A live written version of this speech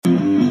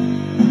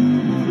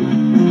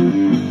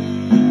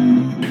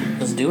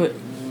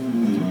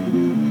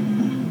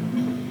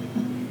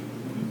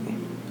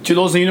To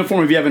those in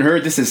uniform, if you haven't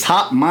heard, this is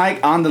Hot Mic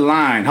on the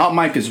line. Hot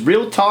Mic is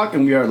real talk,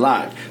 and we are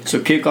live.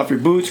 So kick off your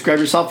boots, grab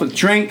yourself a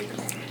drink,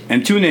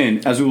 and tune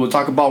in as we will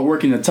talk about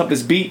working the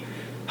toughest beat,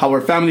 how our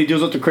family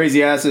deals with the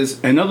crazy asses,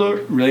 and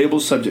other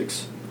relatable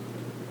subjects.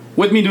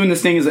 With me doing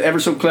this thing is ever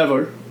so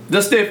clever,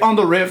 the stiff on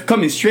the riff,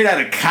 coming straight out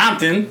of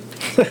Compton,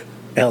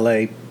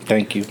 L.A.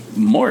 Thank you,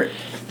 Mort.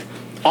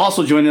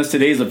 Also joining us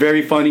today is the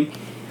very funny,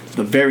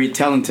 the very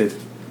talented,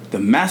 the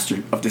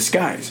master of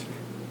disguise,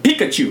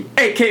 Pikachu,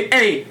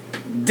 a.k.a.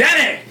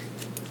 Danny.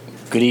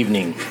 good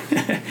evening.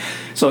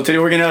 So today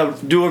we're going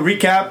to do a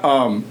recap.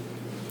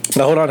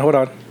 Now, hold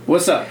on.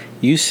 What's up?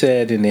 You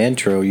said in the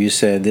intro,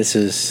 this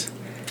is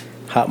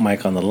Hot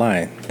Mic on the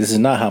line. This is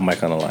not Hot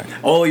Mic on the line.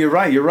 Oh, you're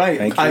right.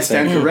 Thank you, I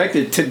stand thank you.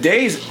 corrected.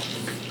 Today's,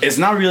 it's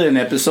not really an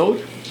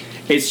episode.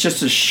 It's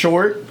just a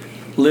short,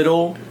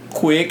 little,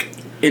 quick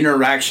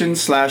interaction /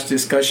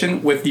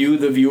 discussion with you,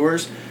 the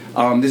viewers.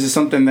 This is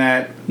something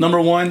that,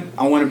 number one,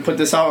 I want to put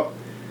this out.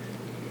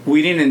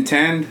 We didn't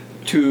intend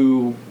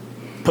to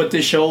put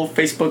this show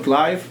Facebook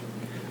Live,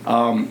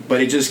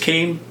 but it just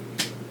came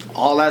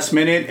all last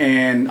minute,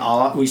 and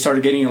we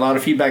started getting a lot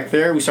of feedback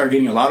there. We started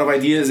getting a lot of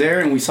ideas there,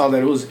 and we saw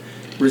that it was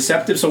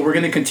receptive. So we're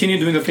going to continue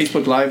doing the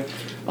Facebook Live.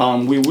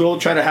 We will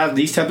try to have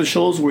these type of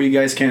shows where you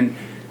guys can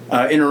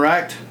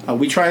interact.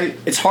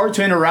 It's hard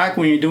to interact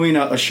when you're doing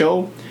a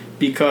show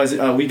because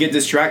we get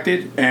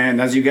distracted, and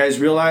as you guys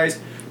realize,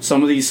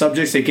 some of these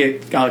subjects, they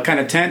get kind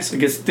of tense. It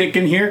gets thick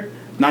in here,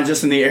 not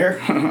just in the air.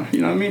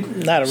 You know what I mean?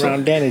 Not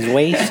around Danny's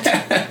waist.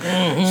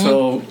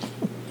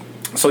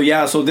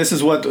 So this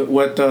is what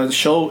the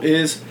show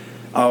is.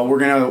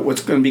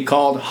 What's gonna be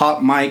called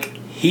Hot Mic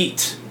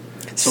Heat.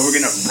 So we're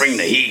gonna bring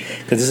the heat.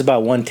 Because this is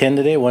about 110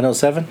 today,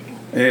 107.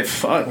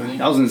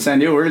 I was in San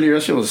Diego earlier.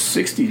 That shit was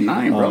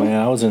 69, bro. Oh man,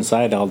 I was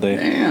inside all day.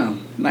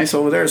 Damn, nice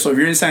over there. So if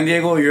you're in San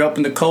Diego, you're up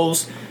in the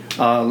coast,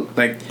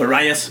 like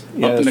Arias,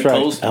 Yeah, up in the that's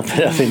right. coast. Up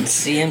in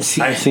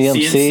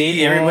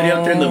CMC, everybody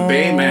up there in the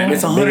Bay, man.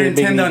 It's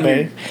 110 down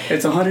here.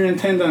 It's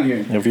 110 down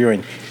here. If you're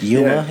in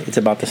Yuma, Yeah. it's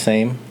about the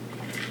same.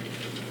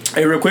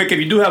 Hey, real quick, if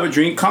you do have a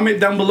drink, comment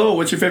down below.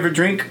 What's your favorite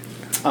drink?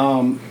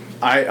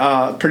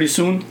 Pretty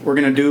soon we're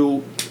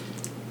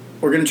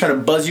gonna try to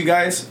buzz you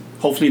guys.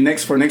 Hopefully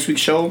for next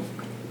week's show,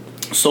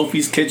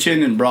 Sophie's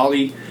Kitchen and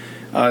Brawley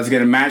is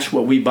gonna match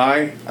what we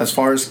buy as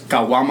far as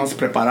caguamas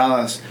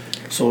preparadas.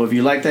 So if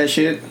you like that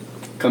shit,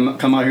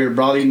 come out here to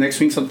Brawley next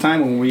week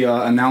sometime when we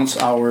announce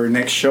our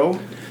next show.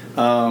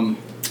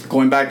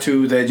 Going back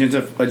to the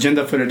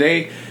agenda for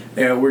today,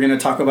 we're gonna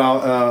talk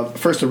about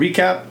first a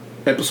recap,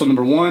 episode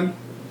number 1.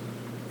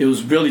 It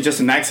was really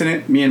just an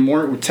accident. Me and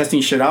Mort were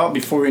testing shit out.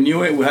 Before we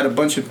knew it, we had a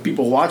bunch of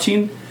people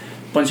watching,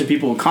 a bunch of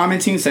people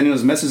commenting, sending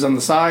us messages on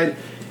the side,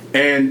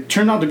 and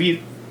turned out to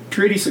be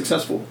pretty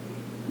successful.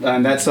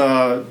 And that's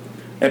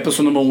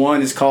episode number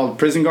 1 is called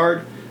Prison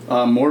Guard.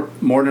 Mort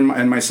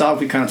and myself,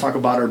 we kind of talk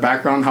about our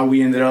background, how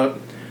we ended up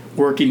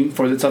working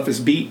for the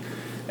toughest beat.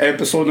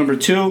 Episode number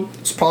 2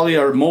 is probably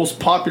our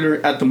most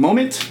popular at the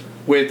moment,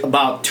 with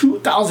about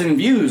 2,000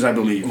 views, I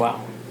believe.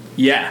 Wow.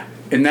 Yeah.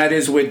 And that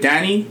is with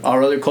Danny,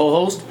 our other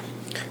co-host,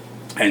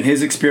 and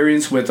his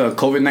experience with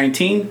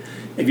COVID-19.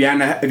 If you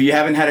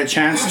haven't had a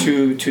chance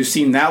to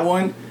see that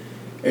one,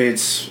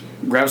 it's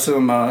grab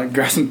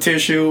some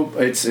tissue.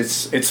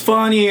 It's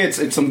funny.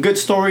 It's some good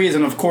stories,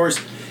 and of course,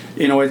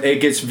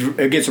 it gets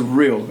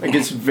real. It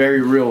gets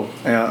very real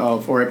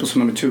for episode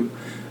number 2.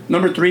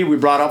 Number 3, we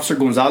brought Officer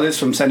Gonzalez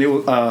from San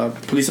Diego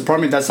Police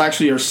Department. That's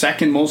actually our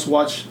second most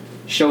watched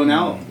show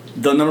now.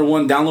 The number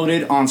 1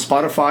 downloaded on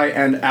Spotify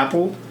and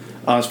Apple.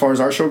 As far as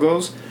our show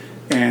goes,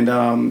 and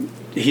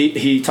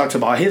he talks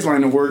about his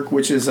line of work,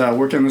 which is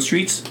working on the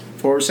streets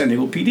for San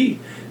Diego PD.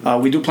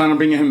 We do plan on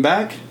bringing him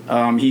back.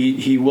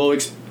 He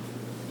wants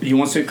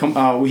to come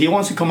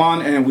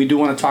on, and we do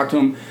want to talk to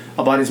him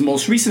about his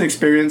most recent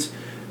experience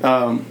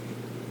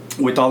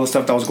with all the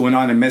stuff that was going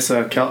on in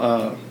Mesa,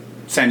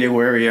 San Diego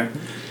area.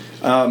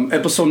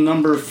 Episode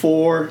number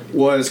 4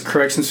 was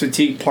Corrections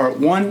Fatigue Part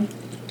 1.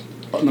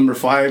 Number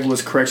 5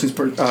 was Corrections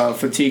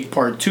Fatigue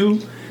Part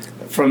 2.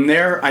 From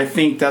there, I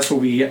think that's where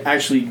we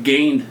actually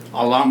gained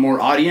a lot more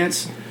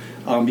audience,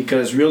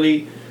 because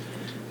really,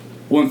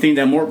 one thing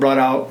that Mort brought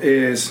out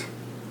is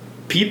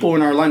people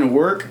in our line of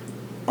work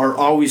are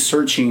always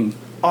searching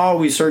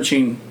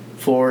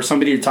for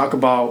somebody to talk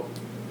about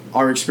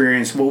our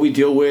experience, what we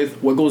deal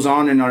with, what goes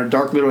on in our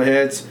dark little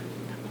heads,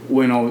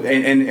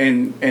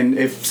 and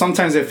if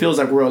sometimes it feels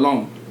like we're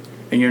alone,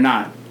 and you're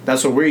not.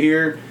 That's why we're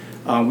here.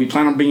 We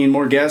plan on bringing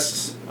more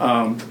guests.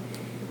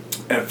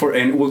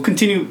 And we'll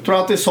continue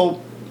throughout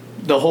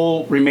the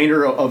whole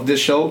remainder of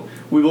this show.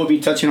 We will be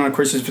touching on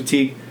Corrections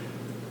Fatigue,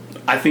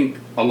 I think,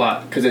 a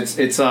lot, because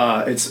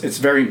it's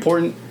very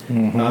important.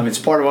 Mm-hmm. It's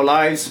part of our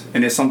lives,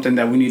 and it's something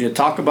that we need to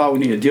talk about, we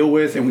need to deal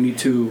with, and we need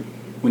to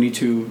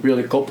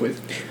really cope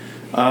with.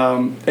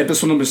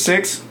 Episode number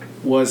 6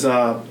 was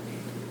the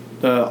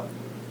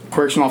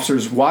correction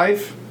officer's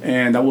wife,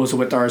 and that was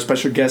with our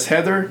special guest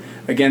Heather.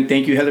 Again,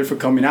 thank you, Heather, for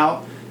coming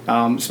out,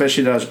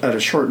 especially at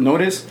a short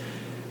notice.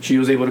 She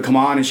was able to come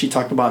on and she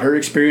talked about her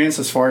experience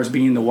as far as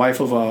being the wife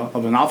of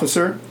an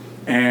officer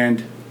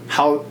and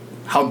how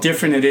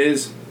different it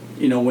is,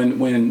 you know,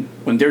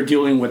 when they're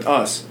dealing with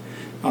us.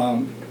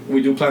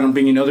 We do plan on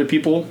bringing other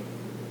people,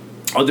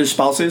 other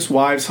spouses,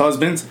 wives,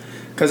 husbands,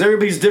 because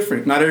everybody's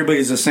different. Not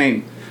everybody's the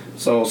same.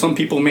 So some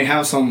people may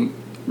have some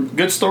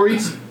good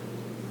stories,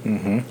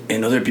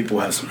 and other people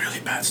have some really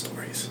bad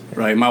stories.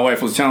 Right? My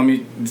wife was telling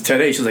me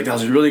today, she's like, that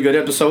was a really good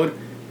episode,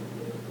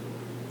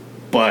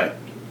 but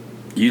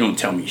you don't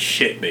tell me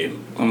shit, babe.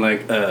 I'm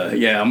like,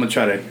 yeah, I'm going to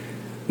try to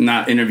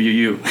not interview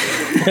you.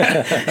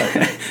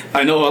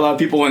 I know a lot of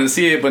people want to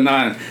see it, but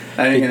that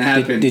ain't going to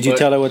happen. Did you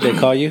tell her what they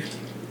call you?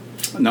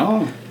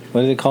 No.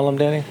 What do they call him,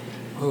 Danny?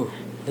 Who?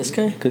 This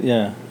guy?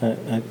 Yeah,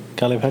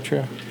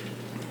 Calipatria.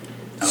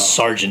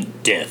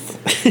 Sergeant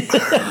Death.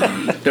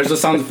 There's a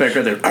sound effect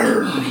right there.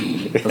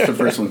 That's the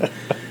first one.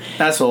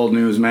 That's old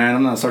news, man.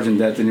 I'm not Sergeant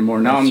Death anymore.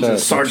 Now I'm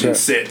just Sergeant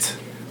Sit.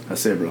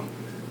 That's it, bro.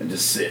 I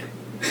just sit.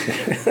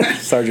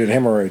 Sergeant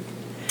Hemorrhoid.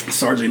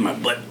 Sergeant, my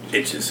butt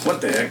itches.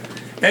 What the heck?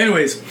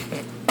 Anyways,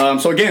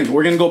 so again,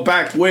 we're going to go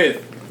back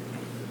with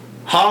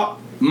Hot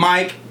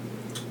Mic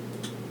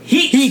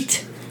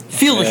Heat.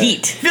 Feel the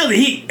heat. Feel the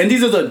heat. And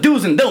these are the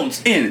do's and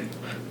don'ts in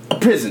a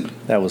prison.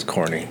 That was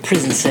corny.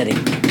 Prison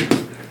setting.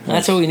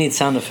 That's what we need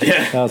sound effects.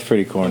 Yeah. That was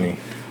pretty corny.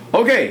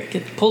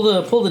 Okay. Pull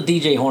the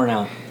DJ horn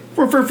out.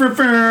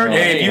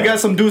 Hey, if you got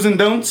some do's and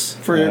don'ts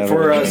for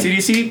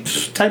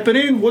CDC, type it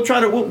in. We'll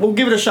try to. We'll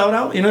give it a shout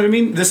out. You know what I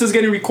mean? This is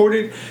getting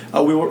recorded.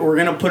 We're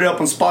gonna put it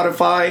up on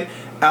Spotify,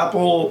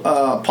 Apple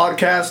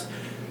Podcast,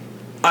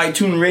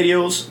 iTunes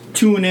Radios,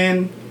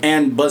 TuneIn,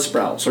 and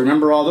Buzzsprout. So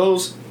remember all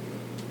those.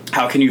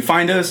 How can you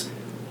find us?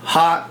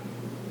 Hot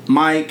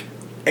Mic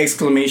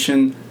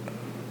exclamation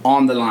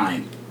on the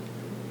line.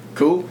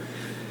 Cool.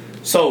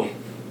 So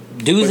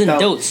Do's and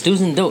don'ts.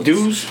 Do's and don'ts.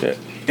 Do's in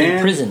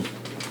and prison.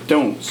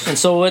 Don'ts. And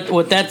so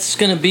what that's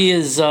gonna be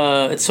is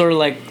it's sort of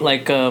like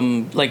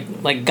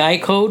Guy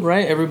Code,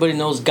 right? Everybody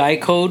knows Guy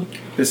Code.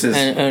 This is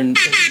and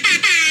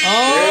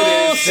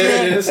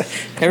there it is.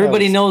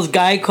 Everybody knows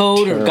Guy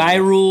Code or Guy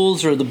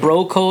Rules or the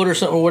Bro Code or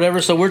something or whatever.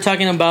 So we're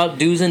talking about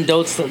do's and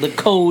don'ts, the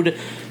code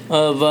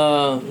of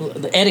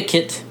the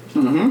etiquette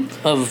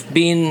of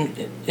being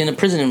in a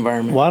prison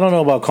environment. Well, I don't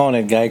know about calling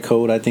it guy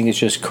code. I think it's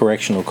just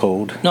correctional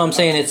code. No, I'm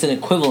saying it's an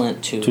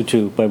equivalent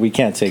to. But we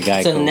can't say guy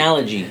It's code. an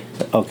analogy.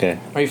 Okay.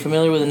 Are you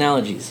familiar with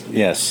analogies?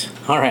 Yes.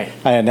 All right.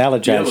 I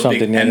analogize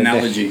something. Big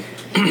analogy.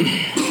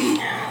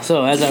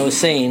 So as I was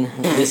saying,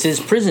 this is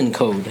prison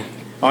code.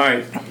 All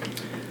right.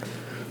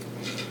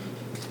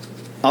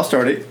 I'll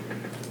start it.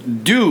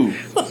 Do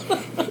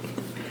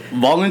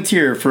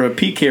volunteer for a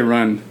PK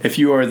run if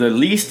you are the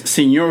least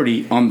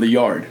seniority on the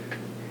yard.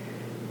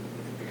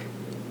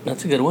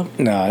 That's a good one.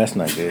 No, that's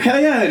not good. Hell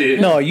yeah, it is.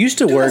 No, it used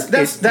to work.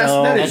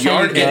 That is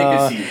yard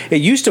etiquette.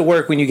 It used to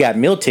work when you got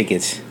meal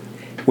tickets,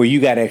 where you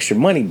got extra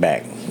money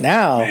back.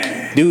 Now,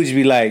 dudes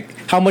be like,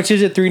 "How much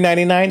is it?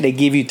 $3.99?" They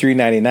give you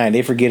 $3.99.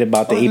 They forget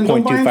about the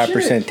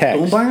 8.25% tax.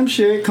 Don't buy them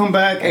shit. Come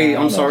back. Hey,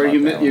 I'm sorry,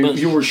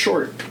 you were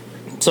short.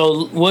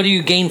 So what do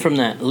you gain from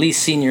that?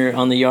 Least senior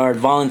on the yard,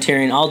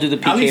 volunteering. I'll do the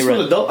PK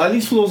run. At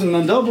least for those in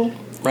the double.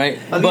 Right.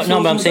 But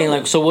I'm saying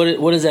like, so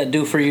what does that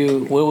do for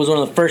you? What was one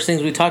of the first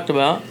things we talked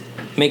about?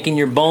 Making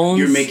your bones.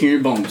 You're making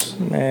your bones.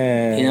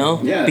 Man. You know?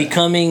 Yeah.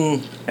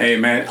 Becoming hey,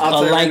 man,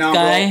 I'll a tell light you right now,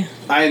 guy.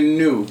 Bro, I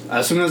knew.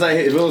 As soon as I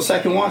hit the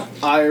second one,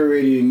 I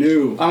already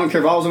knew. I don't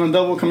care if I was on a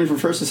double coming from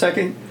first to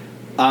second.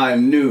 I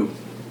knew.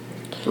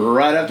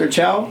 Right after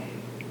chow,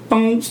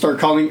 boom, start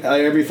calling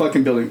every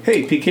fucking building.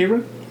 Hey, PK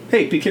run?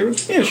 Hey, PK run?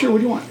 Yeah, sure, what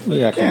do you want?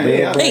 Yeah,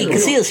 hey,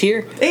 Casillas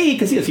here. Hey,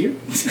 Casillas here.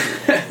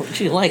 What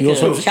you like? You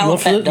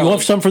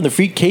want some from the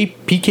free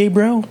PK,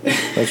 bro?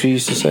 That's what you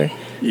used to say.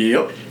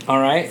 Yep. All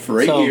right. For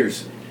 8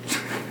 years.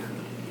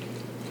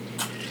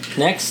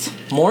 Next,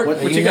 Mort.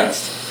 What you got?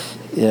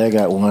 Yeah, I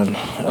got one.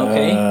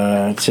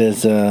 Okay. It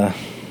says,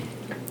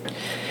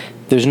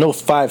 there's no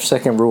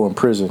 5-second rule in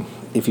prison.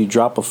 If you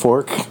drop a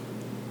fork,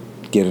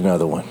 get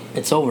another one.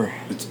 It's over.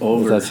 It's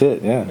over. That's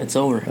it, yeah. It's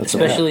over. That's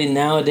Especially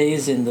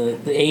nowadays in the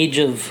age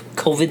of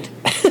COVID.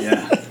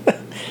 Yeah.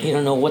 You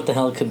don't know what the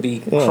hell could be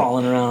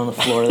crawling around on the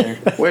floor there.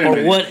 Wait a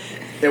minute. What?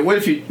 Yeah, what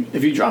if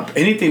you drop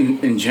anything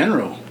in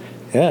general?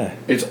 Yeah.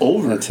 It's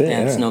over. That's it.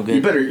 Yeah, it's no good.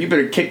 You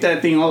better kick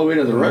that thing all the way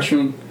to the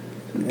restroom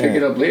and pick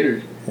it up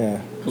later.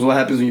 Yeah. Because what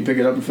happens when you pick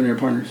it up in front of your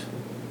partners?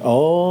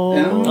 Oh.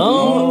 Yeah.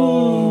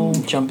 Oh.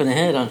 Jumping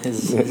ahead on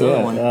his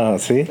other one. Oh,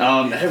 see? I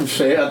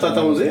thought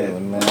that was it. Oh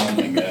my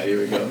god, here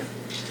we go.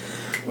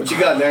 What you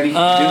got, Danny? Do's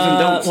and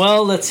don'ts.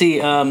 Well, let's see.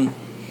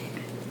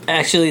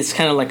 Actually, it's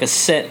kind of like a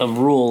set of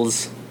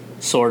rules,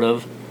 sort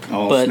of.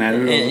 Oh, but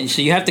snap.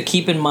 so you have to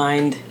keep in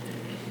mind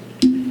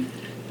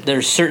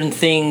there's certain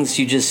things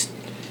you just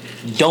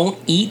don't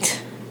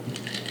eat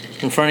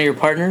in front of your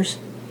partners,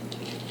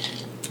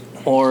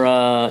 or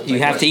you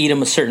have to eat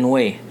them a certain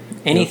way.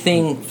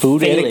 Anything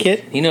food phallic.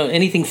 etiquette? You know,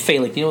 anything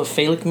phallic. You know what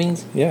phallic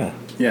means? Yeah.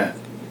 Yeah.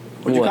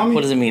 What'd you call me?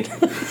 What does it mean?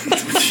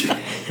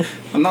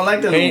 I'm not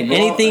like that.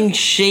 Anything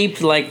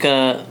shaped like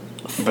a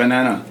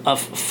banana. A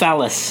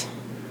phallus.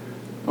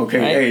 Okay,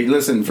 Right? hey,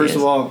 listen. First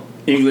of Yes. all,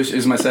 English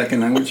is my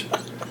second language.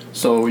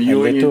 So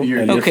you and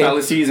your Okay.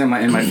 fallacies and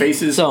my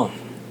faces. So,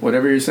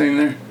 whatever you're saying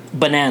there.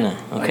 banana,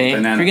 okay?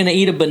 banana. If you're gonna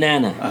eat a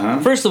banana, Uh-huh.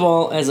 first of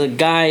all, as a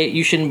guy,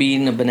 you shouldn't be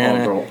eating a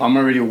banana. Oh, bro,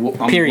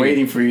 I'm Period.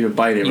 waiting for you to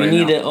bite it You right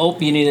need now.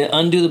 to you need to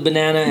undo the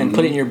banana and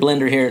put it in your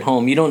blender here at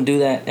home. You don't do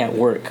that at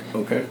work.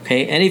 Okay.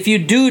 Okay, and if you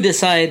do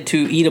decide to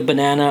eat a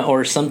banana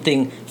or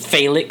something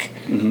phallic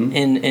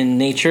in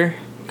nature,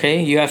 okay,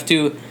 you have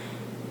to.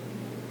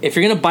 If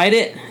you're gonna bite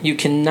it, you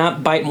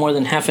cannot bite more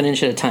than half an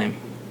inch at a time.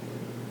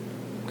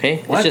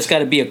 Okay, What? it's just got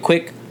to be a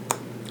quick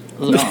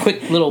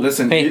little.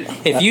 Listen, Hey,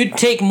 if you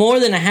take more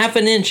than a half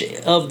an inch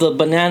of the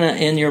banana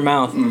in your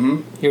mouth,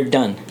 you're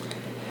done.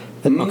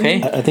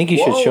 Okay. I think you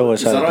should Whoa, show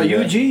us is how that to all do you,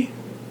 that. G?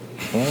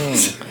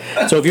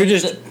 So if you're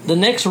just The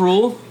next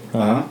rule: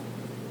 Are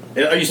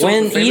you still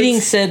when with the eating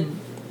favorites? said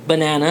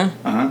banana,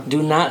 Uh-huh.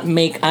 do not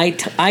make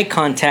eye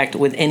contact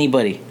with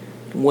anybody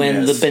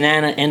when Yes. the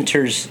banana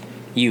enters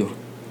you.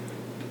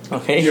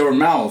 Okay. Your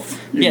mouth.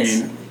 You Yes.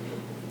 mean.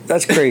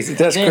 that's crazy.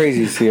 That's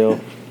crazy, Seal.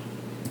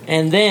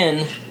 And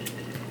then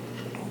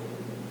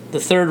the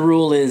third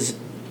rule is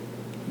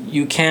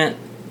you can't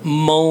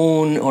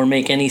moan or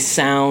make any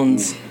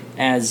sounds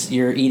as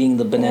you're eating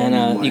the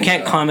banana. Oh my You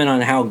can't God. comment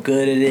on how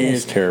good it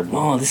is. That's terrible.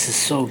 Oh, this is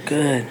so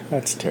good.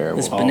 That's terrible.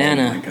 This my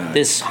banana, God.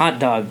 this hot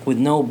dog with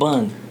no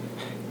bun.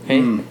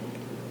 Okay?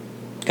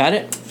 Got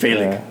it?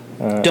 Phallic.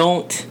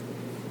 Don't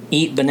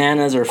eat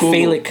bananas or Google.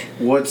 phallic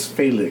What's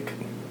phallic?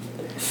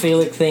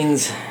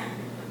 things.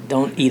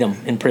 Don't eat them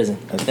in prison.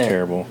 That's There.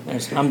 terrible.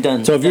 I'm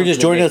done. So if you're Done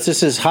just for the joining day. us,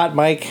 this is Hot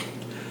Mike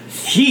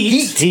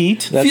Heat.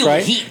 Heat. That's Feel the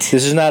right. heat.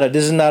 This is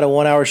not a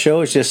 1 hour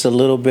show. It's just a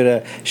little bit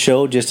of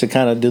show just to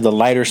kind of do the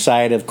lighter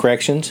side of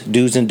corrections,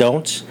 do's and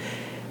don'ts.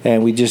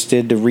 And we just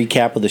did the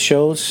recap of the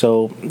shows,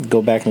 so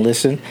go back and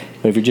listen.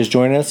 But if you're just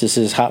joining us, this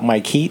is Hot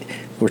Mike Heat.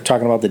 We're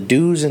talking about the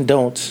do's and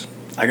don'ts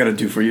I got to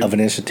do for you. of an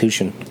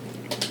institution.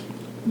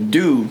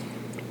 Do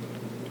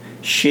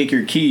shake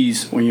your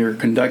keys when you're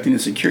conducting a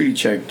security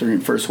check during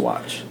first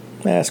watch.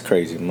 That's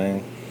crazy,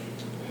 man.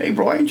 Hey,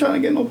 bro, I ain't trying to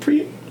get no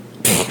pre.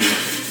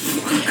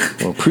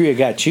 Well, Priya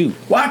got you.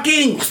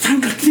 Walking.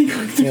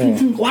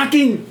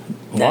 Walking.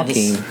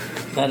 Walking.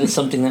 That is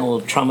something that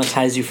will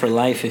traumatize you for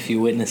life if you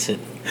witness it.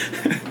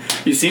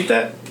 You seen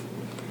that?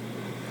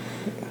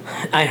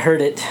 I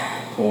heard it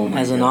Oh my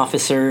as an God.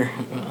 officer.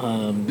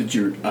 Did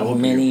you? I hope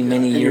Many, you,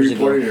 many and years you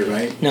ago. reported it,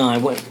 right? No,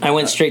 I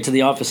went straight to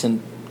the office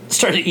and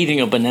started eating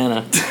a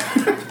banana.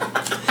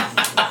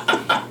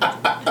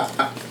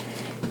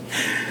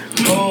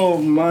 Oh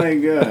my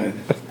God.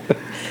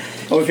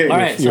 Okay. All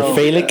right, Your so-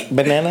 phallic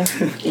banana?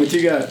 What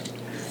you got?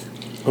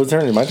 Whose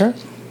turn? Is it my turn?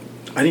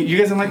 I think you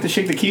guys didn't like the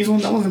shake the keys one.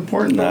 That was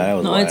important. Nah, though. that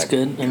was No, whack. it's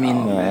good. I mean,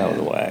 No, that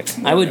was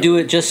whack. I would do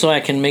it just so I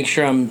can make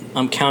sure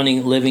I'm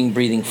counting living,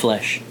 breathing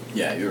flesh.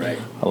 Yeah, you're right.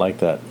 I like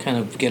that. Kind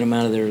of get them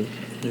out of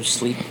their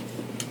sleep.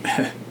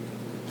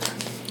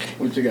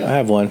 What you I got?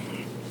 have one.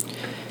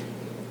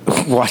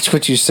 Watch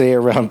what you say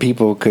around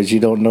people because you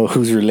don't know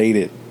who's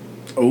related.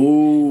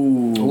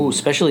 Ooh. Ooh,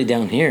 especially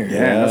down here.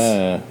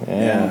 Yeah.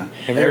 Yeah.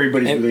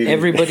 Everybody's related.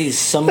 Everybody's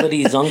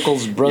somebody's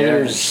uncle's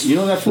brother's You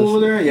know that fool over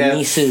there? Yeah.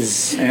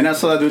 nieces. And I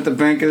saw that dude at the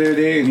bank the other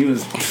day, and he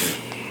was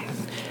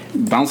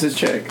bounce his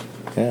check.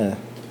 Yeah.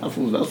 That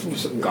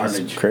fool's garbage.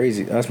 That's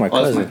crazy. That's my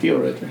Oh, that's my cousin. Theo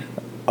right there.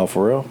 Oh,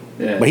 for real?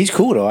 Yeah. But he's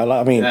cool though.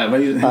 I mean, Yeah,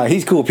 but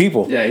he's cool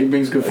people. Yeah, he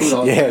brings good food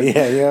all the Yeah, time.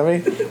 yeah, you know what I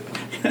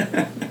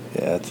mean?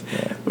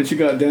 Yeah, What you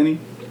got, Danny?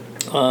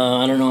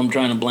 I don't know. I'm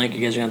drawing a blank.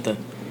 You guys are going to have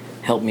to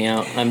help me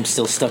out. I'm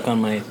still stuck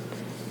on my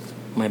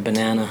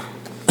banana.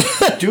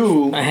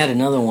 Do I had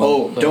another one.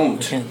 Oh, but don't.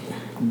 I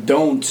can't-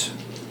 don't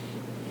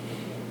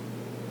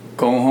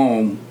go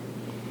home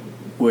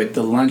with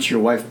the lunch your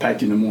wife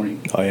packed you in the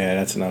morning. Oh yeah,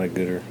 that's not a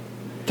gooder.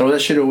 Throw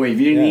that shit away. If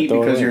you didn't Yeah, eat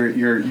throw it because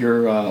away.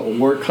 your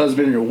work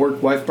husband or your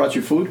work wife brought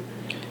you food,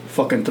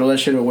 fucking throw that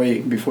shit away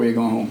before you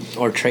go home.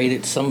 Or trade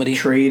it to somebody.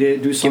 Trade it.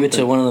 Do Give something. it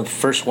to one of the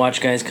first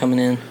watch guys coming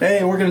in.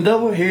 Hey, working a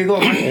double. Here you go.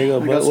 There you go. I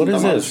got But some what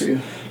is tamales this? for you.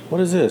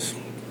 What is this?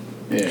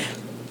 Yeah,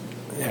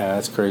 Yeah,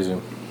 that's crazy.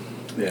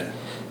 yeah.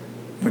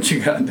 What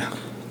you got?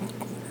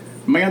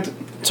 Am I got to-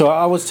 So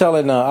I was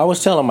telling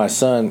my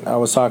son, I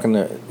was talking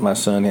to my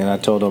son, and I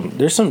told him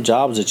there's some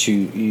jobs that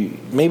you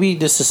maybe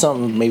this is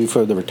something maybe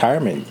for the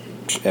retirement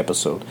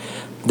episode.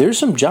 There's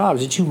some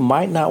jobs that you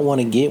might not want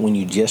to get when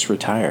you just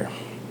retire.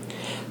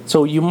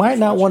 So you might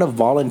not want to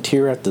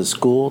volunteer at the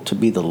school to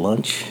be the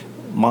lunch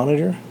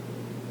monitor,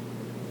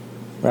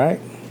 right?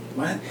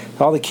 What?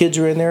 All the kids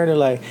are in there. They're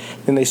like,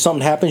 then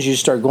something happens. You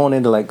start going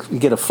into like you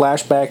get a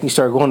flashback. And you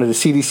start going to the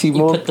CDC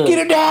mode. put the- Get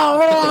it down!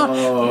 Get it down!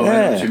 Oh, I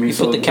know what you mean. You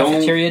So put the don't-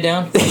 cafeteria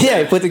down. Yeah,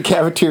 you put the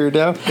cafeteria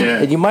down.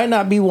 Yeah. And you might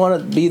not want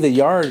to be the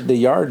yard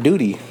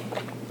duty.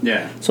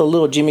 Yeah. So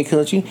little Jimmy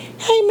comes to you,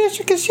 hey,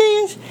 Mr.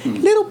 Casillas,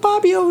 little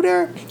Bobby over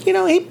there,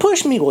 he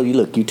pushed me. Well,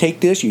 you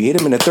take this, you hit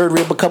him in the third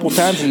rib a couple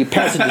times, and you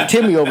pass it to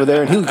Timmy over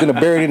there, and he was going to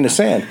bury it in the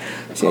sand.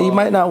 So you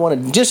might not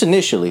want to, just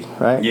initially,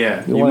 right?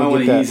 Yeah. You wanna might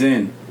want get to ease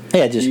in.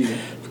 Yeah, just Easy.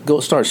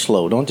 go start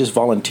slow. Don't just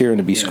volunteer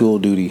to be school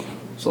duty.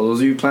 So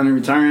those of you planning on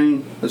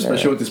retiring,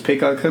 especially with this pay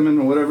cut coming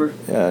or whatever,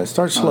 Yeah,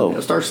 start slow.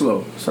 start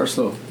slow. Start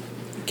slow.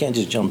 You can't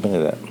just jump into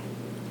that.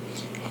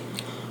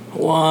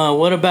 Well,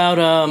 what about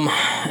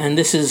and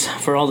this is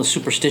for all the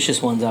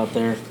superstitious ones out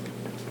there.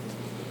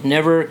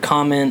 Never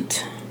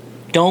comment.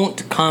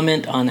 Don't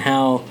comment on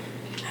how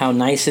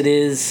nice it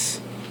is,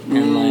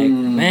 and like,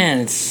 man,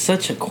 it's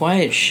such a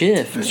quiet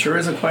shift. It sure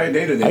is a quiet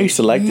day today. I used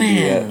to like to do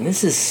Man,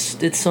 that.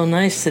 it's so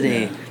nice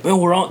today. Yeah. Well,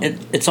 we're all.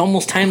 It's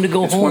almost time to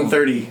go It's home.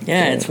 1:30.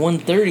 Yeah, it's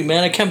 1:30,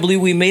 man. I can't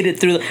believe we made it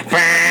through the.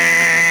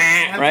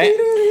 Right?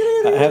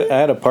 I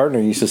had a partner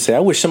who used to say, I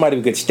wish somebody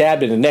would get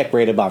stabbed in the neck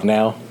right about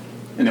now.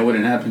 And it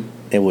wouldn't happen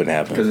It wouldn't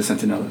happen. because it's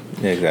Centinela.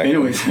 Yeah, exactly.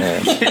 Anyways. Yeah.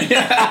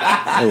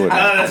 It wouldn't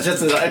happen. That's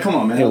just come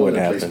on, man. It All over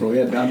wouldn't the place, happen. bro.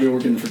 Yeah, I've been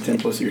working for 10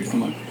 plus years.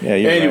 Come on. Yeah,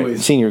 you're Anyways, right.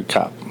 Senior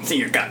cop.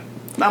 senior cop.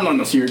 I'm not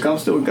no senior cop. I'm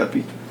still a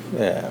guppy.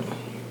 Yeah.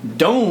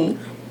 Don't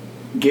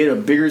get a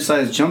bigger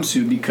size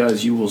jumpsuit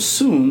because you will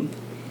soon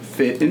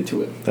fit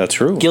into it. That's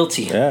true.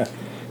 Guilty. Yeah.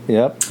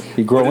 Yep.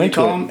 You grow What do they into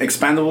call it. them?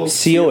 Expandables?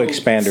 CO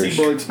expanders.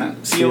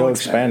 CO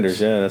expanders.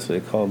 Yeah, that's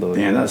what they call those.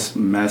 Damn, that's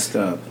messed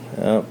up.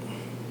 Yep.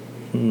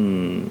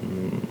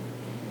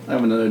 I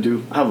have another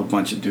do. I have a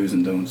bunch of do's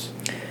and don'ts.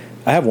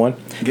 I have one.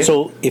 Okay.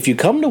 So if you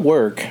come to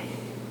work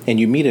and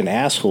you meet an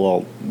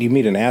asshole in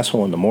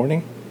the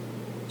morning,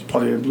 It's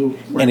probably a blue.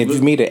 and if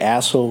you meet an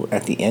asshole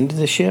at the end of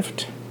the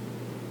shift,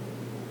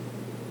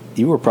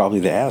 you were probably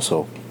the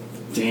asshole.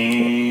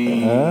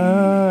 Dang.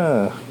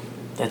 Ah,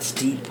 That's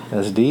deep.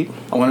 that's deep.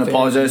 I want to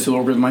apologize to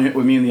whoever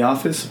with me in the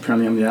office.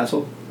 Apparently, I'm the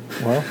asshole.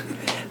 Well,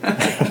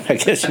 I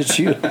guess it's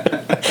you.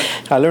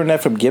 I learned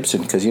that from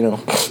Gibson because,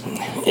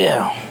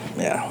 yeah,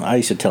 I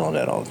used to tell him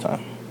that all the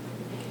time.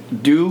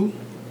 Do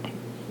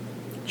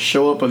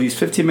show up at least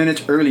 15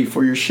 minutes early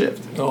for your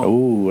shift.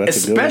 Oh,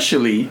 that's a good one.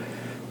 Especially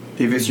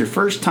if it's your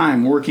first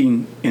time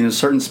working in a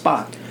certain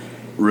spot.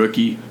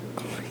 Rookie.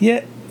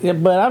 Yeah,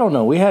 but I don't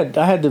know. I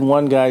had the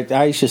one guy.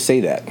 I used to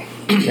say that.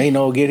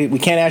 We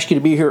can't ask you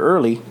to be here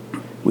early.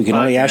 We can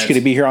only ask you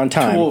to be here on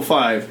time.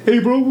 205. Hey,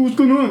 bro, what's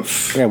going on?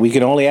 Yeah, we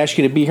can only ask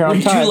you to be here on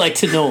Would time. you like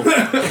to know?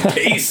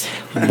 Peace.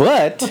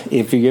 But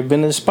if you've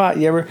been in the spot,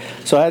 you ever?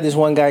 So I had this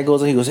one guy he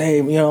goes, hey,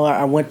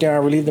 I went there, I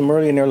relieved them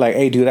early, and they're like,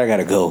 hey, dude, I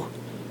gotta go.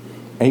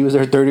 And he was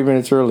there 30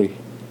 minutes early.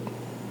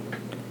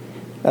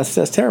 That's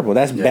terrible.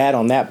 That's bad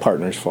on that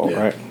partner's fault,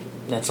 Yeah. right?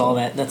 That's all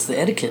that. That's the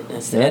etiquette.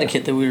 That's the Yeah.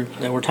 etiquette that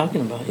we're talking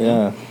about. you Yeah.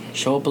 know?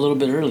 Show up a little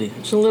bit early.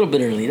 Just a little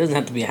bit early. It doesn't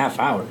have to be a half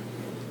hour.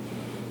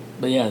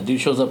 But yeah, dude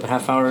shows up a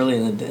half hour early,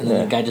 and then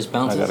the guy just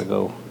bounces. I gotta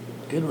go.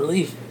 Good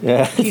relief.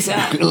 Yeah. Peace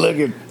out. Good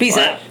looking. Peace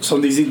out. So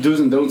these do's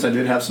and don'ts, I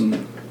did have some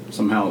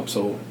help.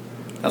 So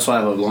that's why I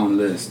have a long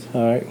list.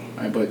 All right.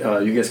 All right,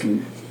 but you guys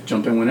can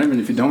jump in whenever,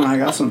 and if you don't, I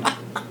got some.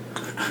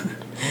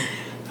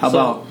 How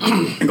about?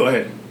 Go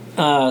ahead.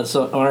 All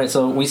right.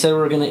 So we said we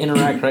were going to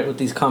interact right with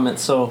these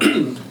comments. So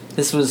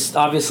this was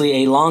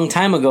obviously a long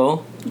time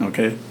ago,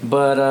 Okay.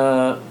 but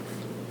I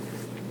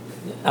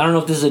don't know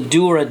if this is a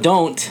do or a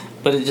don't.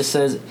 But it just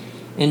says,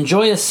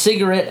 enjoy a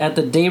cigarette at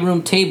the day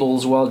room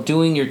tables while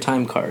doing your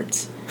time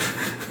cards.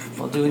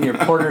 While doing your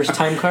porter's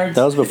time cards.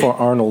 That was before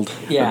Arnold.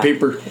 Yeah. The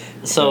paper.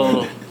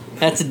 So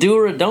that's a do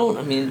or a don't.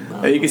 I mean,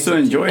 Hey, you can still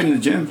enjoy it in the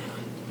gym.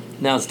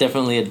 now it's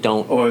definitely a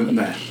don't. Oh,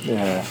 nah.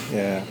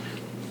 Yeah.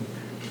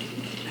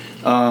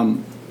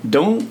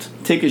 Don't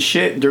take a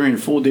shit during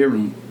full day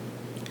room.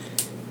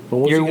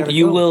 Well, once gotta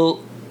You go.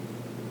 will.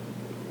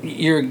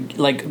 You're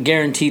like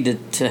guaranteed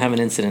to have an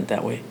incident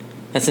that way.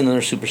 That's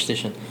another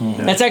superstition.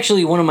 That's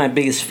actually one of my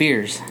biggest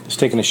fears. Just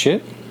taking a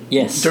shit?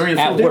 Yes, During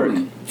a at full day work.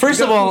 room. First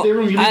You of got all, full day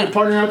room, you leave your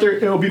partner out there.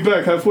 It'll be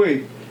back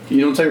halfway. You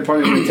don't tell your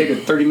partner to take a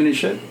 30-minute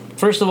shit.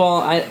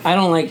 I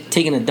don't like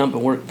taking a dump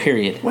at work.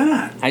 Period. Why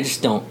not? I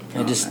just don't.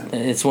 Oh,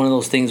 It's one of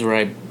those things where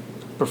I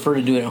prefer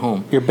to do it at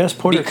home. Your best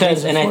porter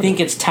Because, and I think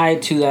it's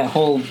tied to that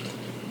whole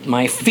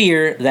my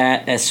fear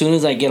that as soon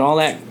as I get all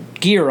that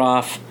gear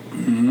off,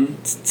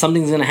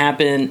 something's gonna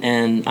happen,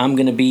 and I'm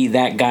gonna be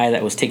that guy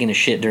that was taking a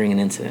shit during an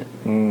incident.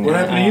 What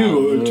happened to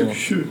you? I took a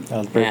shit.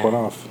 I'll break Yeah. one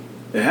off.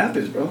 It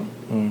happens, bro.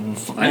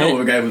 I know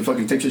a guy who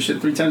fucking takes his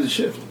shit 3 times a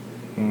shift.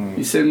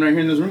 He's sitting right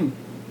here in this room,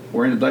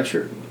 wearing a black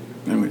shirt.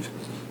 Anyways.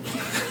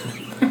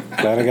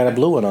 Glad I got a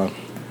blue one on.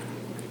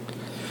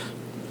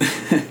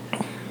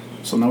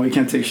 So now we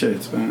can't take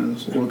shits, man.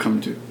 That's what we're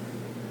coming to.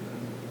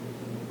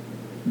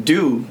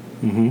 Do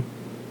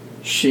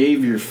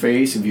shave your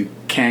face if you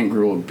can't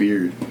grow a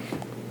beard.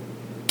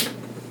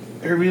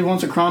 Everybody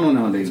wants a chrono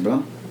nowadays,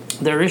 bro.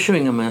 They're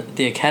issuing them at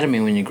the academy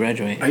when you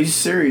graduate. Are you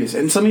serious?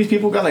 And some of these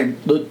people got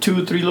like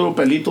 2 or 3 little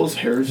pelitos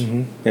hairs,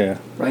 Yeah.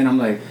 right? And I'm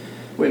like,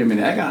 wait a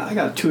minute, I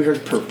got 2 hairs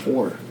per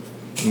 4,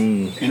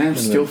 and I'm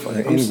still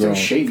ingrown.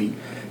 shaving.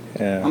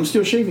 Yeah. I'm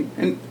still shaving.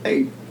 And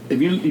hey, if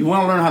you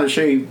want to learn how to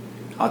shave,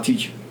 I'll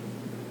teach you.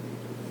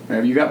 And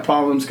if you got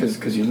problems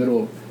because your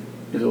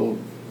little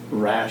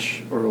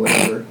rash or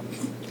whatever,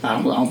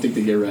 I don't think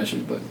they get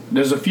rashes, but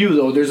there's a few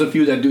though. There's a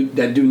few that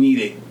do need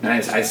it, and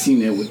I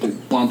seen it with the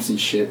bumps and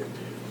shit.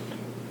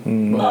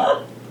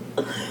 But,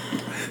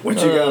 what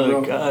you got,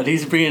 bro? God,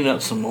 he's bringing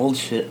up some old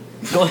shit.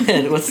 Go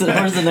ahead. Where's the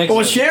next Well,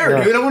 one?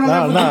 share, dude. I want to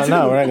have one too.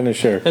 No, we're not gonna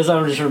share. Because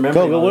I'm just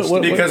remembering. Go, all this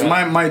what- stuff. Because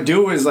my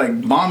dude is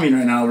like bombing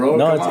right now, bro.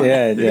 No, Come it's- on.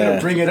 yeah, You gotta yeah.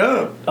 bring it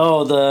up.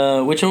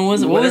 Oh, which one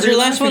was it? What was Whatever your you're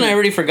last one? laughing I at.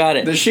 already forgot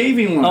it. The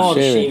shaving one. Oh,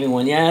 the Shaving. shaving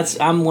one. Yeah,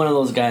 I'm one of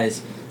those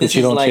guys. This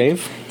you is don't like,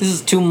 shave? This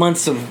is 2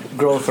 months of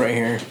growth right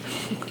here.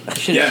 You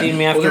should have seen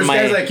me after well, there's my.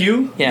 guys like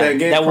you that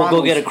will go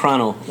chronos. get a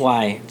chrono.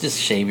 Why? Just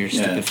shave your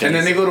Yeah. stupid face. And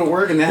then they go to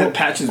work and they have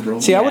patches, bro.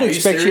 See, I would Are you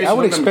expect you. serious? I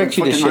would Look at them expect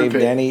you to fucking shave,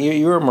 armpit. Danny.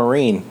 You're a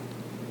Marine,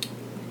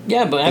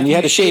 yeah, but and you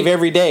had to shave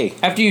every day.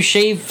 after you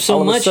shave so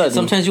All of a much, sudden.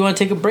 sometimes you want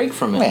to take a break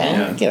from it. Man.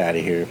 Man, get out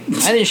of here.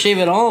 I didn't shave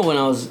at all when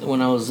I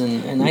was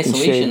in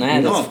isolation. shave- I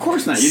had No, a of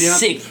course not. You didn't have-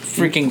 sick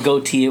freaking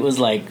goatee. It was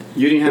like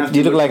You didn't have to.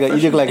 You look like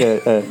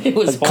a It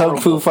was kung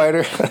fu horrible.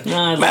 fighter.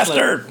 nah, it looked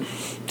Master. like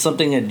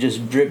something had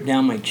just dripped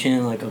down my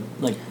chin like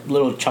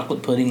little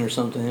chocolate pudding or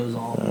something. It was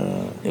all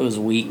it was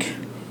weak.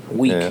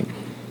 Yeah.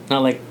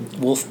 Not like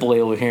Wolf Boy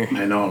over here.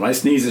 I know. My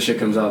sneeze, this shit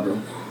comes out, bro.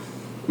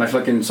 My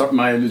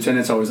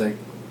lieutenant's always like,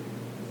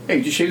 "Hey,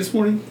 did you shave this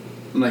morning?"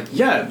 I'm like,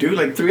 "Yeah, dude,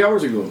 like 3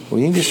 hours ago."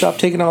 Well, you need to stop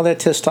taking all that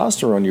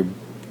testosterone you're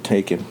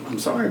taking. I'm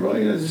sorry, bro.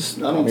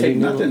 I don't take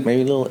nothing.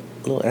 Maybe a little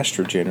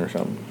estrogen or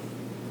something.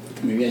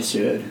 Maybe I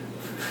should.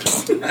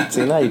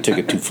 See, now you took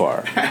it too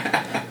far.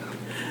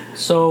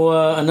 So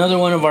another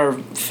one of our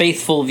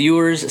faithful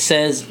viewers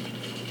says,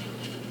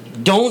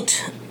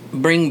 "Don't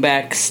bring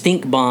back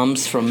stink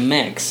bombs from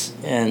Mex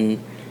and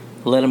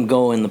let them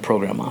go in the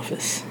program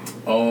office."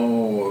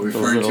 Oh,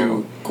 referring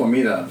little- to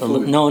comida.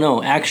 Food.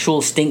 No,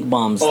 actual stink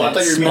bombs Oh, I that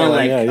thought you were smell meaning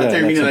like. Yeah, I thought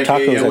you were meaning like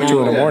like some tacos at 2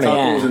 in the morning.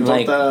 Tacos and Yeah,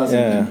 like- tortas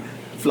Yeah. and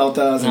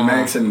flautas and No.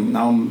 Macs, and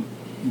now I'm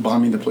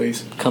bombing the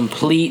place.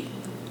 Complete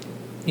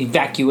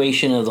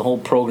evacuation of the whole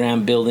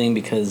program building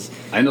because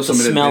I know the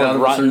somebody that smell did out of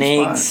of a rotten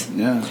certain eggs. spot.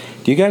 Yeah.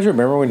 Do you guys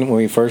remember when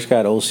we first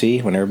got OC?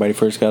 When everybody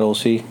first got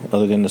OC,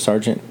 other than the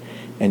sergeant,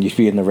 and you'd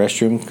be in the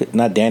restroom?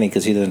 Not Danny,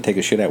 because he doesn't take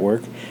a shit at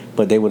work,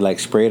 but they would like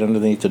spray it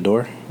underneath the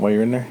door while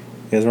you're in there.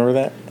 You guys remember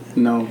that?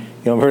 No. You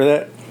don't remember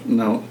that?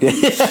 No.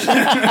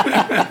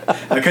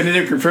 I couldn't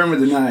either confirm or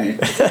deny.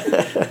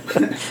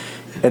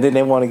 And then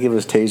they want to give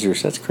us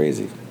tasers. That's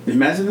crazy.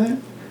 Imagine that.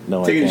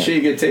 No, Taking I a can't. shit,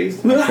 you get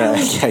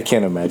tased. I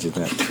can't imagine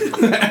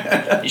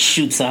that. It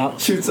shoots out.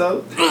 Shoots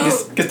out.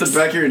 Gets the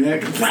back of your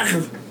neck.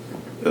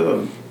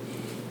 Ugh.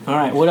 All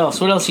right, what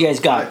else? What else you guys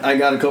got? I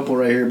got a couple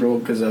right here, bro,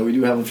 because we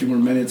do have a few more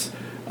minutes.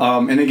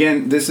 And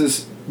again, this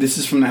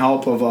is from the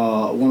help of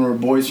one of our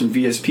boys from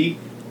VSP.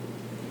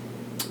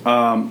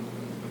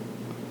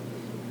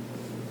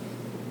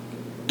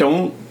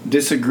 Don't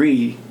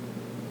disagree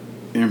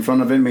in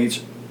front of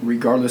inmates,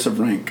 regardless of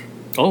rank,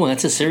 Oh,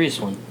 that's a serious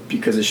one.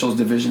 because it shows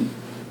division.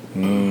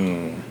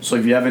 So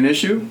if you have an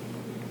issue,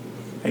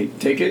 hey,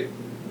 take it.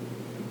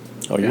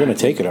 Oh, you're gonna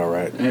take it all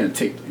right. And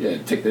take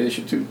the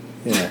issue too,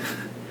 Yeah.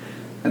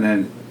 and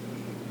then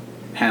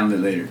handle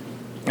it later.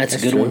 That's a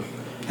That's good true. one.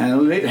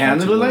 Handle it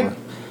a good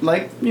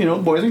like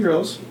boys and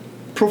girls,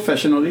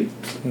 professionally.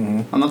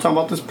 Mm-hmm. I'm not talking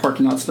about this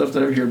parking lot stuff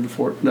that I've heard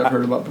before. That I've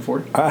heard about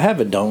before. I have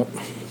a don't.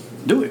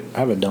 Do it. I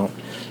have a don't.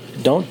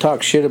 Don't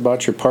talk shit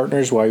about your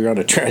partners while you're on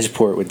a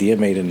transport with the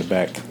inmate in the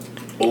back.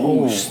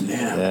 Oh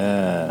snap!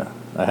 Yeah,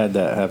 I had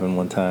that happen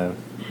one time.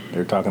 They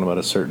were talking about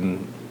a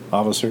certain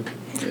officer.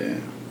 Yeah.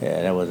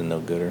 Yeah, that wasn't no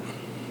gooder.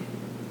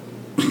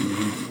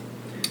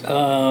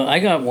 I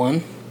got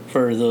one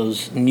for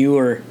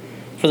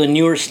the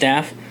newer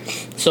staff.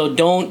 So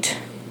don't,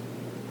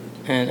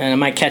 and I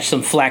might catch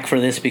some flack for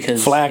this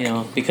because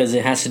because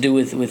it has to do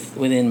with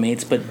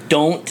inmates. But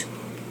don't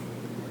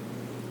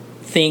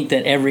think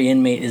that every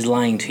inmate is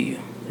lying to you.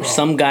 There's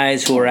some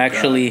guys who are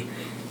actually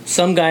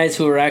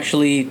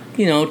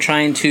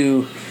trying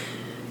to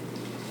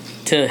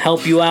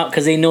help you out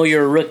because they know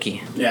you're a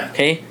rookie. Yeah.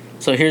 Okay.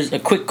 So here's a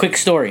quick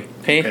story.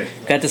 Okay.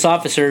 Got this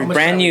officer, How much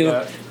brand time we new,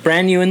 got?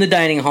 brand new in the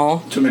dining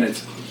hall, 2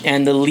 minutes.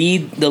 and the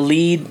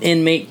lead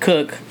inmate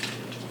cook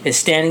is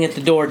standing at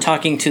the door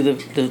talking to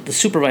the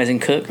supervising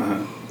cook.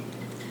 Uh-huh.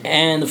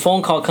 And the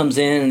phone call comes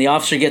in, and the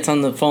officer gets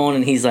on the phone,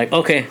 and he's like,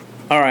 "Okay,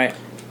 all right,"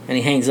 and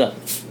he hangs up.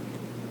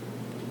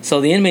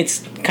 So the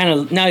inmate's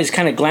he's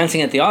kind of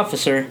glancing at the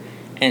officer,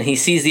 and he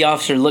sees the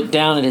officer look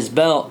down at his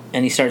belt,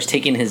 and he starts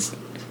taking his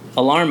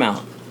alarm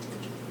out.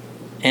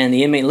 And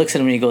the inmate looks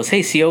at him and he goes,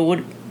 "Hey, CO,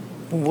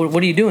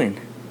 what are you doing?"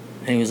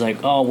 And he was like,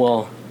 "Oh,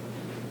 well,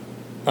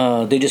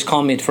 they just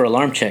called me for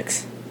alarm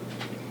checks."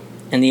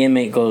 And the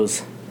inmate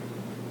goes,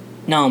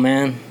 "No,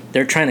 man,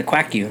 they're trying to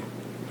quack you.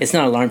 It's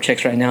not alarm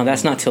checks right now.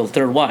 That's not till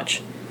third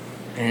watch."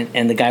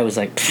 And the guy was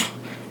like,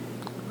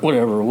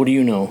 "Whatever. What do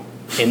you know,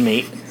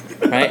 inmate?"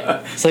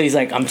 Right? So he's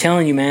like, "I'm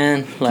telling you,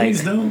 man. Like,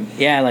 Please don't.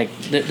 yeah, like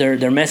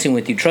they're messing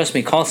with you. Trust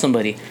me. Call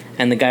somebody."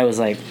 And the guy was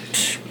like,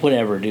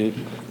 "Whatever, dude."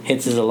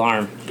 Hits his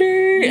alarm,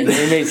 and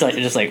the inmate's like,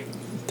 just like,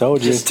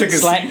 Told you.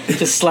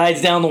 just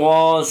slides down the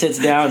wall and sits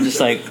down, just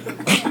like.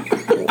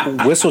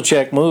 Whistle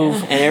check move.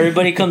 And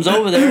everybody comes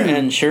over there,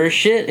 and sure as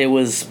shit, it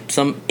was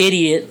some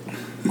idiot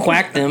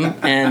quacked him,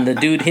 and the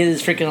dude hit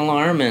his freaking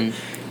alarm, and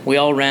we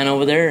all ran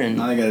over there, and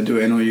Now I gotta do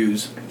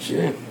NOUs.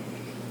 Shit.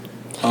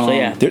 So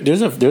yeah,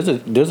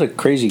 There's a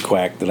crazy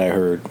quack that I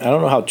heard. I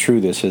don't know how true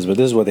this is, but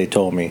this is what they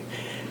told me.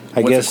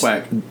 I What's guess a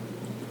quack?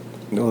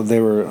 no, they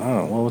were. I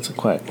don't know. Well, what's a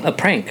quack? a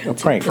prank. A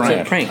prank. It's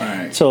Yeah. a prank. All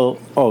right. So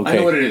okay. I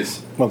know what it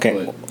is.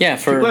 Okay. But Yeah,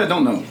 for people that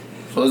don't know.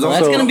 So well,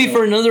 that's gonna be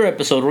for another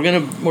episode. We're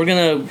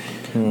gonna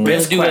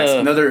best do quacks. a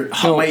Another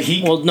Hot Mic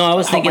Heat. Well, no, I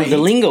was Hot thinking Mic the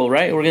Heat. lingo,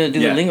 right? We're gonna do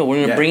Yeah. the lingo. We're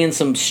gonna Yeah. bring in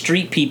some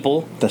street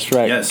people. That's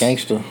right. Yes.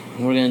 Gangster.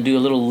 We're gonna do a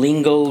little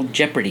lingo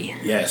Jeopardy.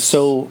 Yes.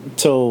 So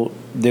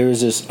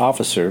there's this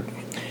officer,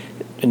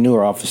 a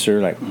newer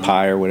officer like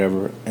Pi or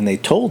whatever, and they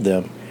told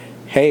them,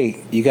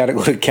 "Hey, you got to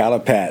go to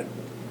Calipat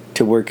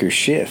to work your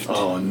shift."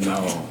 Oh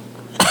no.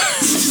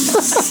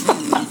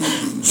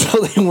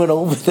 So they went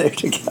over there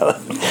to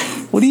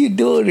Calipat. What are you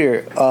doing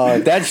here?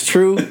 That's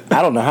true.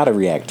 I don't know how to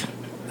react.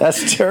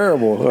 That's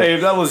terrible. Hey,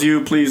 if that was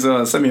you, please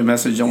send me a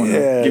message. I want to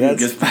Yeah, give you a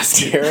that's gift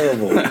basket.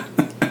 terrible.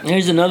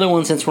 Here's another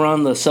one since we're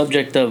on the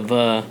subject of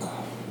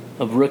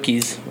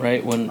rookies,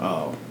 right? When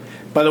Oh,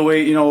 by the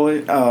way, you know,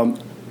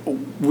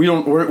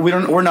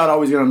 we're not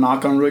always gonna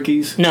knock on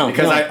rookies. No,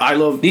 because no. I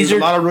love. These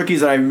There's are- a lot of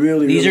rookies that I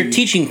really. these really, are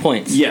teaching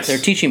points. Yes, they're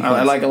teaching points.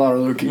 I like a lot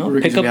of rookies You know,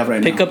 we have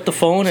right pick now. up the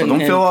phone So and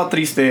don't and- feel all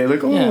triste.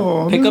 Like, yeah,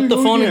 oh, pick there up the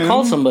we go phone and again.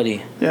 call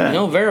somebody. Yeah. You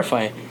know,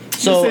 verify.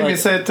 So So they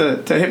said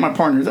to hit my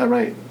partner. Is that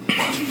right?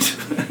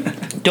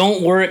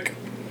 don't work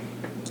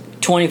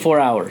 24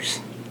 hours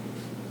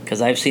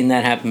because I've seen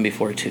that happen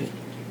before too.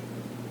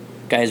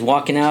 Guys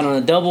walking out on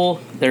a double,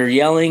 they're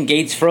yelling,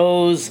 gates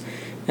froze,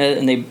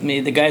 and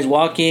the guy's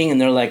walking and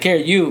they're like, "Here,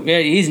 you, yeah,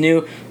 he's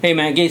new. Hey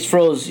man, gates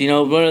froze." You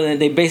know,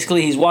 they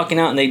basically he's walking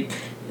out and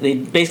they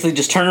basically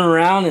just turn him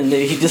around and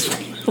he just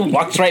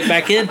walks right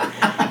back in.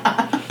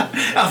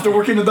 After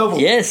working the double.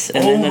 Yes,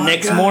 and Oh then the my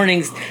next God.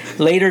 morning,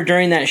 later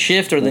during that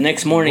shift or the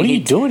next morning, What are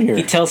you doing here?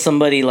 He tells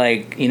somebody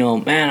like, you know,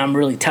 man, I'm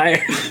really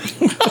tired.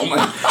 Oh my,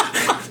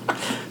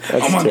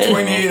 That's I'm on terrible.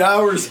 28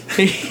 hours.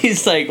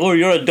 He's like, "Oh,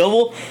 you're a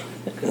double,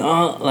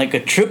 like a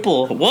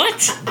triple?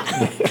 What?"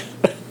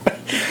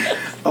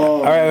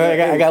 All right,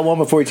 I got one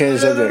before we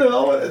change the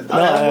subject.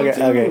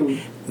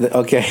 No,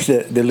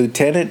 Okay. The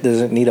lieutenant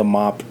doesn't need a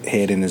mop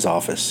head in his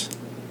office.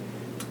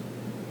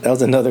 That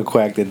was another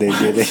quack that they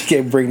did. They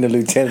can't bring the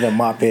lieutenant a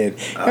mop head.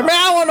 Man, I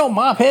don't want no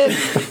mop head.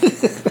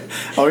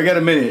 Oh, we got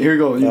a minute. Here we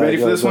go. You All ready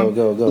right, for this go, one?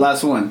 go.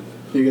 Last one.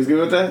 You guys good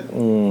with that?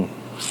 I'm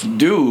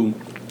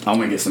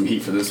gonna get some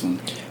heat for this one,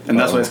 and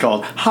that's what it's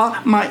called.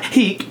 Hot Mic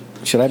Heat.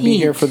 Should I be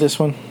here for this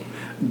one?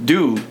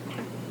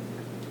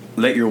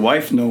 Let your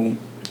wife know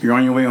you're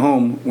on your way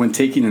home when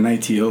taking an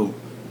ITO.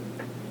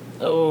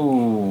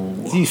 Oh,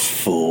 You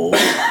fool.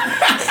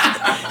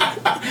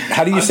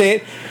 How do you say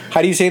it?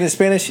 How do you say it in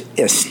Spanish?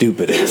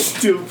 Estúpido.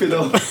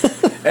 Stupido.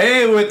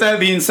 Hey, with that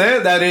being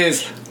said, that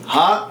is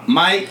Hot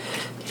Mic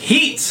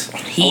Heat.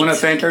 I want to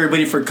thank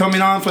everybody for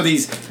coming on for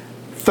these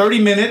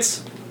 30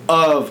 minutes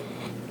of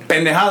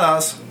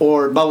pendejadas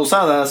or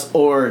babosadas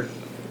or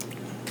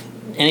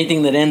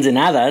anything that ends in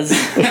hadas.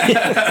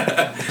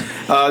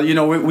 you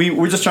know,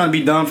 we're just trying to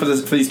be done for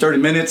these 30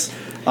 minutes.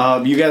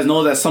 You guys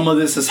know that some of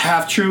this is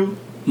half true.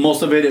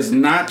 Most of it is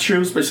not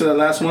true, especially that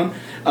last one.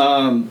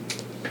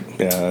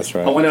 Yeah, that's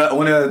right. I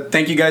want to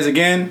thank you guys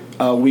again.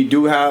 We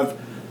do have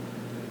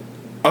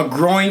a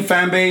growing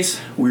fan base.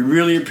 We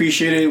really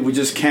appreciate it. We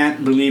just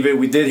can't believe it.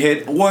 We did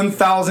hit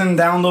 1,000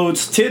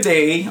 downloads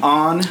today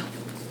on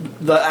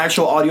the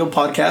actual audio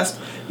podcast.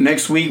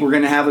 Next week we're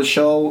going to have a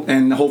show,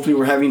 and hopefully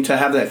we're having to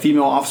have that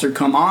female officer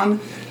come on.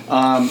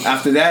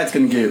 After that, it's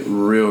going to get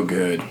real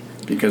good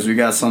because we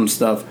got some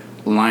stuff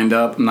lined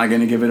up. I'm not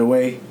going to give it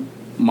away.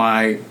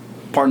 My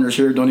partners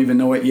here don't even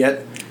know it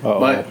yet.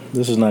 But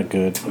this is not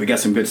good. we got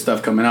some good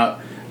stuff coming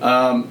up.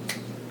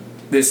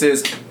 This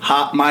is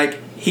Hot Mic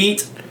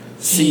Heat.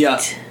 See ya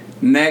Heat.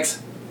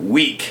 next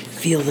week.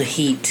 Feel the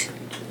heat.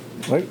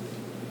 What?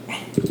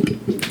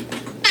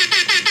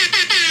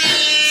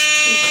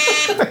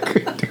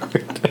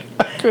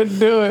 Couldn't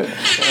do it.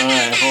 All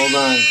right, hold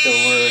on. So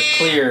we're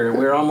clear.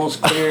 We're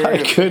almost clear.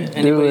 I couldn't do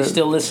Anybody it.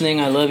 still listening?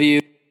 I love you.